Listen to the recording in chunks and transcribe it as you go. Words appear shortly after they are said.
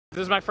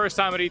This is my first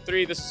time at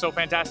E3. This is so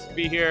fantastic to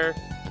be here.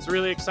 It's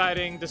really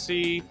exciting to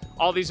see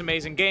all these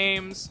amazing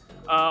games,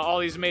 all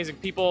these amazing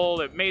people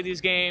that made these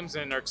games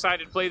and are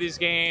excited to play these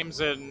games,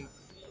 and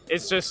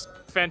it's just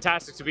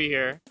fantastic to be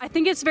here. I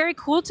think it's very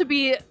cool to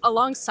be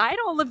alongside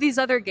all of these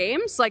other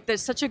games. Like,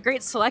 there's such a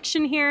great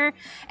selection here,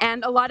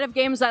 and a lot of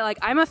games that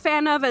I'm a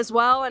fan of as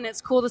well, and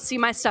it's cool to see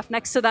my stuff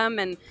next to them.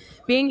 And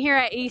being here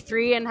at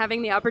E3 and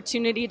having the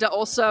opportunity to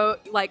also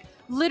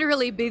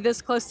literally be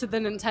this close to the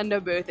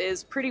Nintendo booth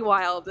is pretty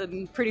wild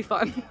and pretty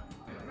fun.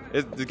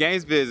 The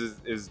games biz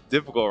is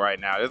difficult right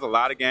now. There's a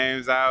lot of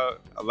games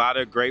out, a lot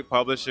of great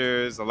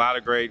publishers, a lot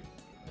of great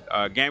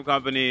game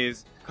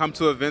companies. Come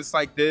to events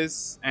like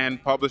this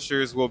and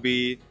publishers will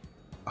be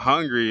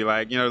hungry.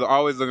 They're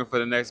always looking for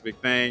the next big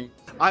thing.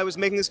 I was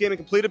making this game in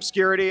complete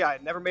obscurity. I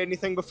had never made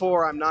anything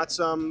before. I'm not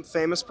some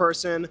famous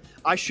person.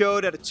 I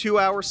showed at a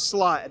 2-hour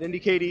slot at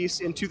IndieCade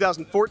East in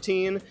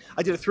 2014.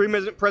 I did a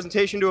 3-minute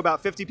presentation to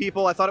about 50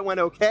 people. I thought it went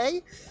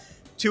okay.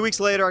 2 weeks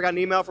later, I got an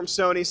email from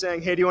Sony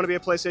saying, hey, do you want to be a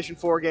PlayStation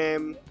 4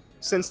 game?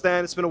 Since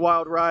then, it's been a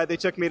wild ride. They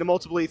took me to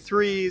multiple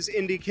E3s,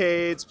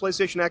 IndieCades,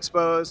 PlayStation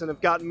Expos, and have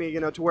gotten me,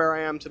 to where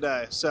I am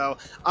today. So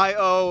I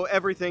owe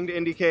everything to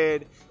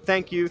IndieCade.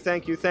 Thank you,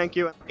 thank you, thank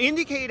you.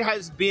 IndieCade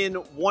has been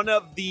one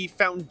of the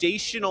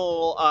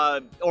foundational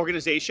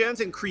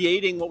organizations in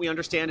creating what we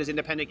understand as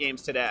independent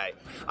games today.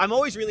 I'm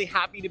always really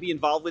happy to be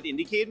involved with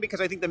IndieCade because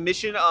I think the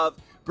mission of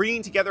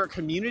bringing together a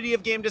community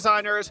of game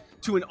designers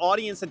to an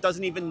audience that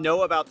doesn't even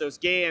know about those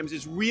games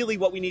is really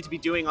what we need to be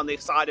doing on the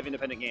side of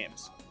independent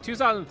games.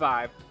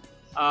 2005,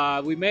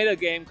 we made a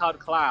game called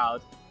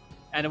Cloud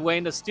and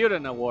won the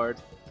Student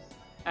Award.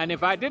 And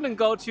if I didn't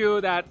go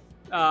to that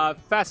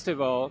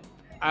festival,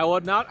 I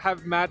would not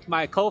have met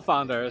my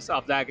co-founders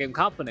of that game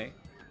company.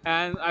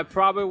 And I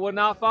probably would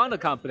not found the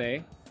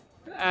company.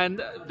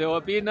 And there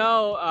would be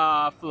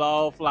no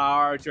Flow,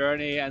 Flower,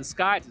 Journey, and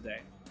Sky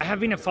today. I have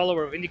been a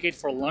follower of IndieCade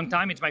for a long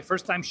time. It's my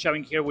first time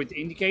showing here with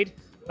IndieCade,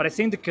 but I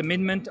think the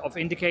commitment of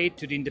IndieCade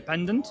to the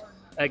independent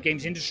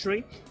games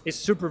industry is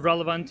super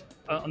relevant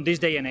on this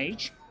day and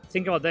age.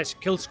 Think about this,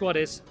 Kill Squad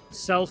is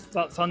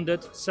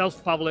self-funded,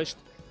 self-published,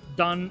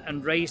 done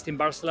and raised in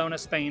Barcelona,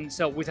 Spain.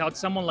 So without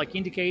someone like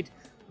IndieCade,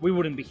 we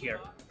wouldn't be here.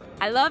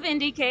 I love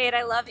IndieCade,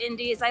 I love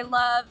indies, I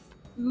love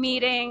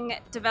meeting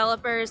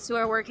developers who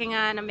are working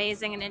on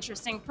amazing and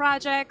interesting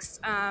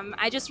projects.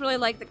 I just really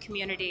like the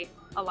community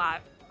a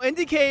lot.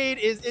 IndieCade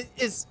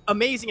is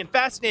amazing and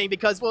fascinating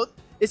because, well,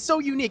 it's so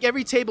unique.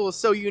 Every table is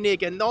so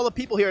unique, and all the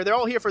people here, they're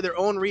all here for their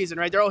own reason,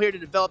 right? They're all here to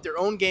develop their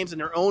own games in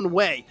their own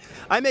way.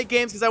 I make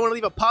games because I want to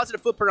leave a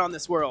positive footprint on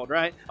this world,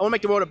 right? I want to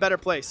make the world a better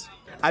place.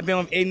 I've been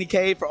with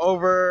IndieCade for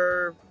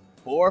over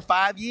 4 or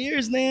 5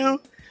 years now.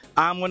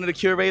 I'm one of the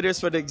curators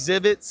for the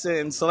exhibits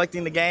and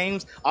selecting the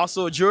games.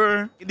 Also a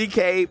juror.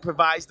 IndieCade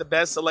provides the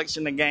best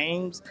selection of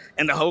games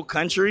in the whole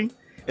country.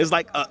 It's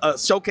like a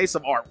showcase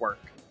of artwork.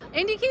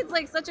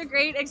 IndieCade's such a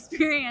great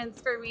experience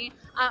for me.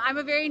 I'm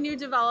a very new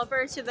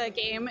developer to the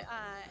game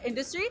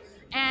industry,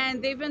 and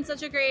they've been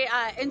such a great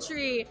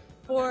entry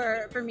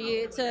for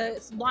me to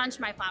launch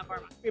my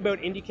platform. About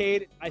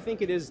IndieCade, I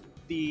think it is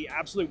the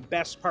absolute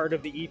best part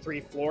of the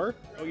E3 floor.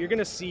 You're going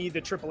to see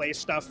the AAA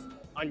stuff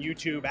on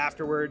YouTube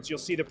afterwards. You'll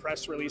see the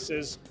press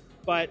releases,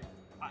 but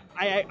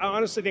I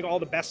honestly think all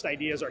the best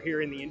ideas are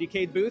here in the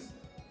IndieCade booth,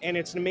 and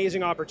it's an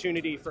amazing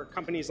opportunity for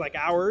companies like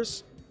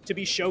ours to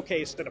be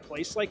showcased at a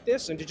place like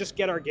this and to just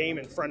get our game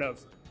in front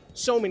of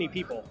so many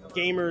people,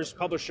 gamers,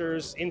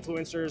 publishers,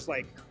 influencers.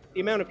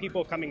 The amount of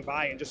people coming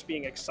by and just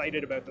being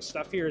excited about the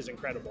stuff here is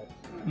incredible.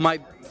 My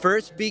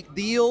first big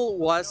deal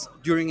was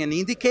during an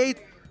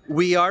IndieCade.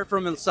 We are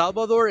from El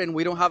Salvador and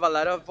we don't have a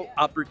lot of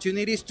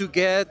opportunities to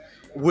get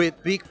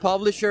with big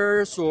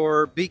publishers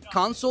or big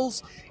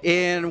consoles,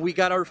 and we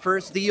got our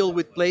first deal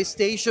with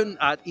PlayStation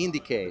at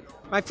IndieCade.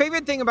 My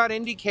favorite thing about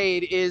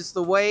IndieCade is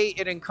the way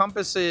it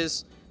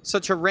encompasses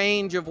such a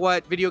range of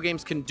what video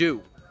games can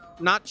do.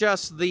 Not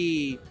just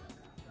the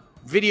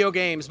video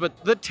games,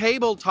 but the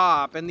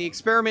tabletop and the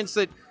experiments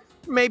that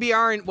maybe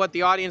aren't what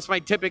the audience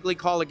might typically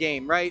call a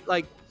game, right?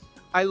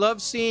 I love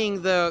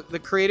seeing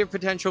the creative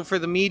potential for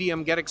the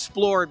medium get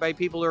explored by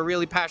people who are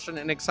really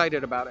passionate and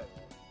excited about it.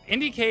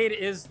 IndieCade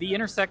is the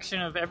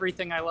intersection of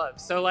everything I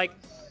love. So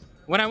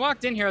when I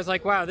walked in here, I was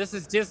like, wow, this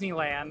is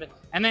Disneyland.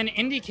 And then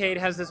IndieCade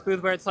has this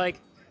booth where it's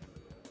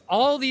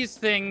all these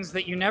things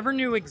that you never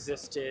knew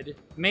existed,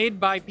 made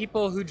by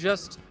people who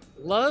just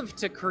love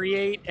to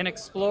create and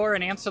explore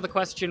and answer the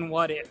question,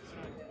 what if?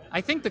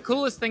 I think the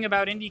coolest thing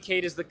about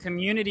IndieCade is the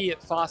community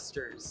it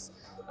fosters.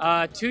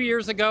 2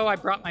 years ago, I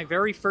brought my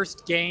very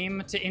first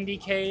game to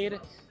IndieCade,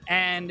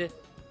 and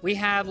we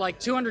had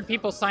 200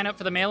 people sign up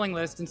for the mailing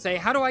list and say,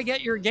 how do I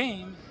get your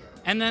game?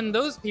 And then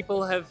those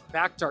people have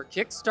backed our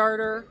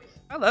Kickstarter.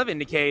 I love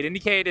IndieCade.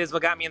 IndieCade is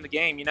what got me in the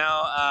game,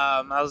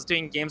 I was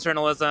doing games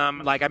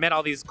journalism. I met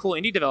all these cool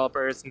indie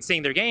developers and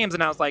seeing their games,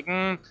 and I was like,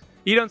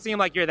 you don't seem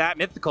like you're that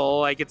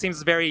mythical. It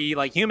seems very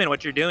human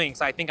what you're doing,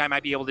 so I think I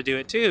might be able to do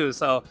it too.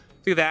 So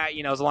through that,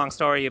 it's a long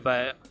story,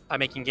 but I'm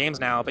making games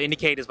now. But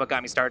IndieCade is what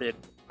got me started.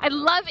 I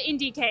love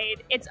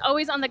IndieCade. It's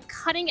always on the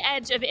cutting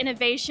edge of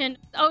innovation.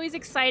 It's always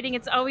exciting,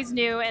 it's always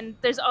new, and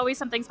there's always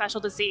something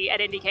special to see at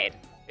IndieCade.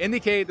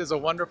 IndieCade is a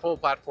wonderful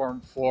platform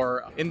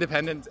for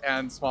independent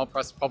and small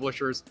press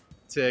publishers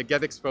to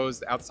get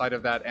exposed outside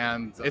of that,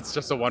 and it's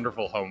just a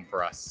wonderful home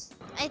for us.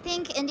 I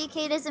think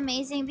IndieCade is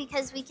amazing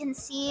because we can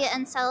see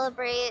and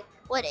celebrate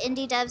what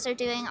indie devs are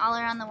doing all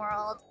around the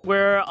world.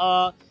 We're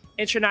an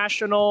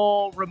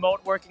international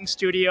remote working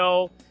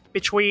studio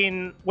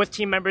with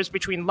team members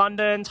between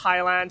London,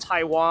 Thailand,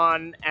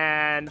 Taiwan,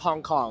 and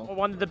Hong Kong.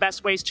 One of the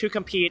best ways to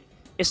compete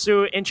is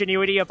through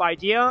ingenuity of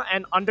idea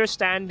and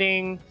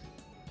understanding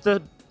the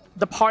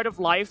part of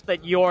life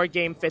that your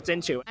game fits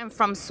into. I'm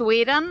from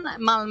Sweden,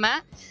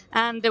 Malmö,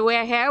 and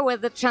we're here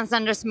with the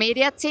Transcenders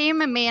Media team,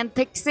 me and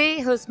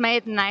Pixie, who's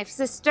made Knife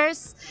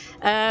Sisters,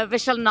 a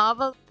visual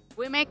novel.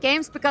 We make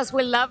games because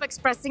we love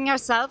expressing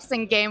ourselves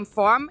in game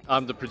form.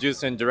 I'm the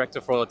producer and director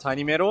for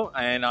Tiny Metal,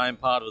 and I'm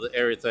part of the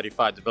Area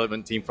 35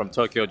 development team from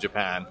Tokyo,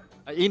 Japan.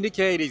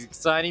 IndieCade is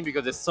exciting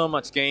because there's so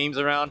much games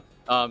around,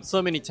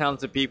 so many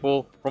talented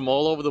people from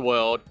all over the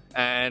world,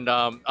 and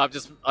I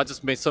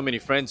just made so many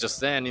friends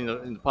just then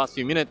in the past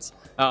few minutes.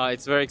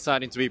 It's very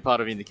exciting to be part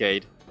of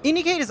IndieCade.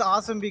 IndieCade is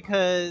awesome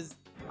because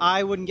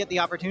I wouldn't get the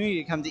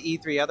opportunity to come to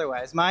E3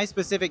 otherwise. My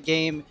specific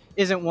game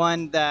isn't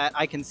one that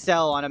I can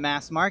sell on a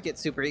mass market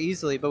super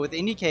easily, but with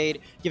IndieCade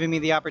giving me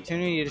the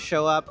opportunity to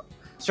show off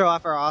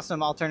our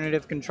awesome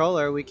alternative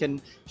controller, we can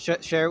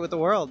share it with the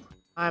world.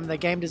 I'm the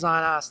game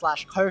designer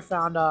 /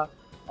 co-founder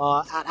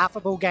at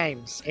Affable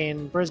Games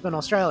in Brisbane,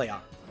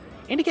 Australia.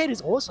 IndieCade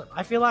is awesome.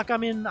 I feel like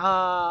I'm in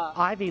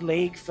Ivy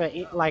League for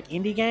like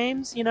indie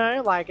games, you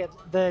know, like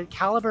the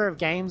caliber of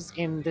games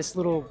in this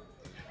little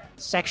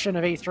section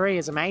of E3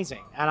 is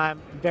amazing, and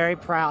I'm very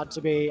proud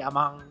to be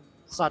among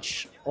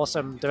such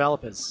awesome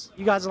developers.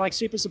 You guys are like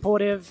super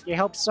supportive. You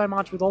help so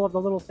much with all of the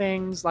little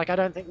things. Like, I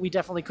don't think we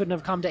definitely couldn't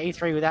have come to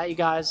E3 without you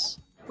guys.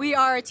 We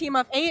are a team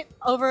of 8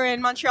 over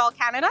in Montreal,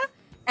 Canada,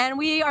 and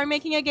we are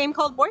making a game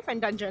called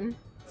Boyfriend Dungeon.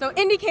 So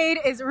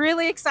IndieCade is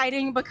really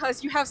exciting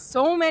because you have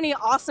so many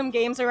awesome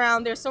games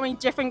around. There's so many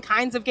different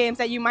kinds of games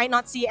that you might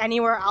not see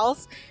anywhere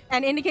else,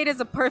 and IndieCade is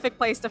a perfect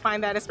place to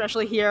find that,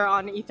 especially here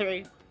on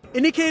E3.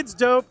 IndieCade's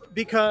dope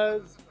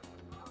because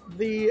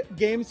the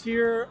games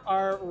here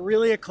are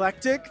really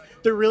eclectic,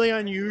 they're really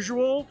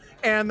unusual,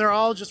 and they're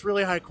all just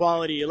really high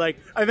quality. Like,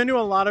 I've been to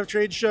a lot of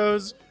trade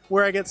shows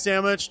where I get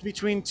sandwiched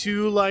between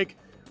two, like,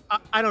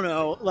 I don't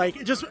know,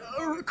 like just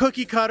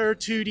cookie cutter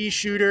 2D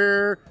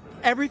shooter.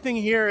 Everything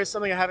here is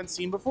something I haven't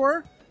seen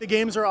before. The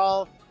games are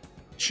all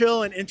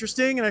chill and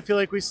interesting, and I feel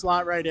like we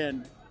slot right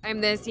in. I'm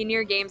the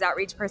senior games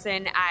outreach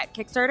person at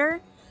Kickstarter.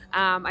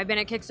 I've been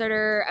at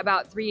Kickstarter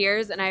about 3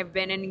 years, and I've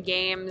been in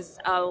games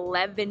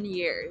 11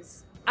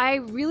 years. I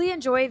really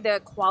enjoy the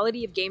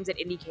quality of games at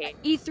IndieCade.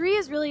 E3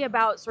 is really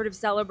about sort of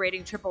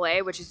celebrating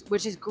AAA,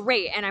 which is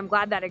great, and I'm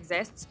glad that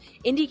exists.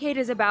 IndieCade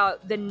is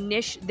about the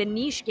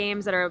niche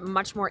games that are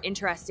much more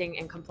interesting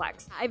and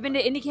complex. I've been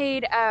to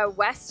IndieCade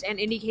West and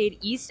IndieCade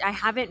East. I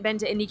haven't been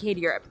to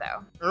IndieCade Europe,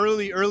 though.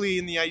 Early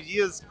in the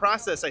ideas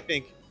process, I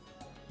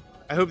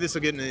hope this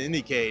will get into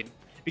IndieCade,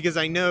 because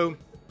I know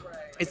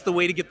it's the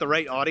way to get the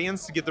right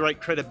audience, to get the right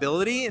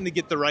credibility, and to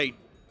get the right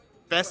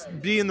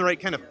be in the right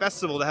kind of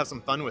festival to have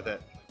some fun with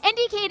it.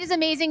 IndieCade is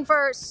amazing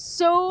for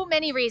so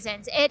many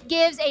reasons. It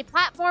gives a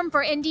platform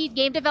for indie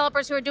game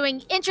developers who are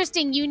doing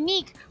interesting,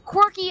 unique,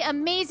 quirky,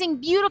 amazing,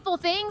 beautiful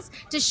things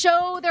to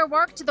show their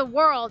work to the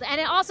world.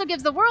 And it also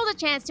gives the world a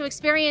chance to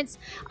experience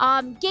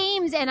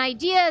games and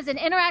ideas and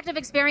interactive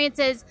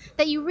experiences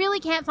that you really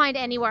can't find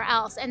anywhere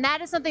else. And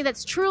that is something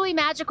that's truly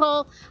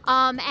magical.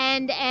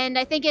 And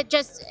I think it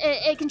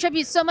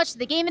contributes so much to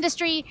the game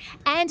industry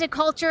and to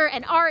culture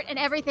and art and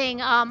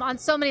everything on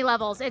so many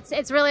levels.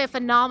 It's really a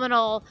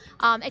phenomenal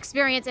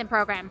experience and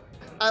program.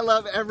 I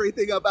love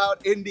everything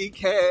about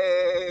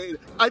IndieCade.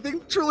 I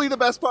think truly the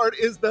best part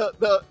is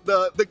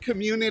the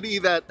community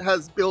that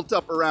has built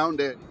up around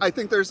it. I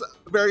think there's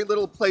very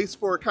little place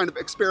for kind of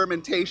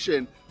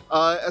experimentation,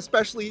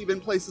 especially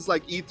even places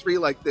like E3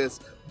 like this.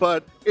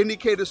 But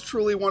IndieCade is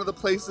truly one of the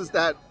places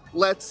that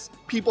lets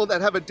people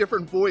that have a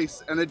different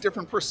voice and a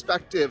different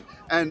perspective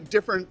and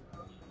different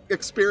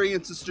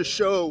experiences to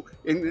show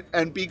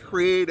and be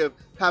creative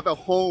have a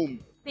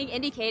home. I think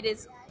IndieCade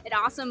is an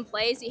awesome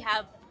place. You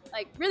have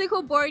like really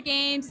cool board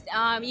games.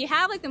 You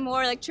have like the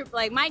more like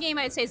my game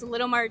I'd say is a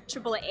little more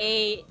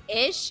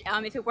AAA-ish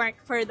if it weren't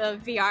for the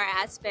VR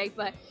aspect,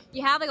 but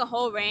you have like a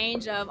whole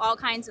range of all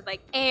kinds of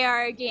like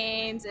AR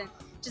games and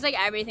just like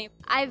everything.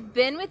 I've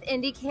been with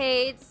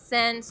IndieCade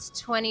since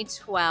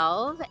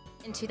 2012.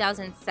 In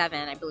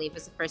 2007, I believe,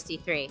 was the first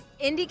E3.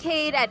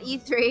 IndieCade at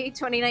E3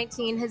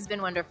 2019 has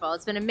been wonderful.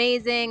 It's been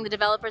amazing. The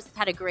developers have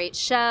had a great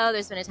show.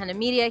 There's been a ton of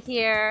media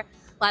here,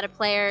 a lot of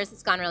players.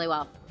 It's gone really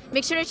well.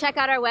 Make sure to check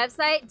out our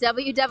website,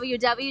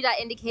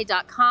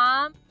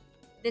 www.indiecade.com.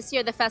 This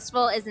year, the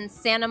festival is in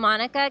Santa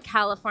Monica,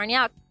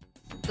 California.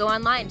 Go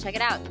online, check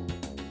it out.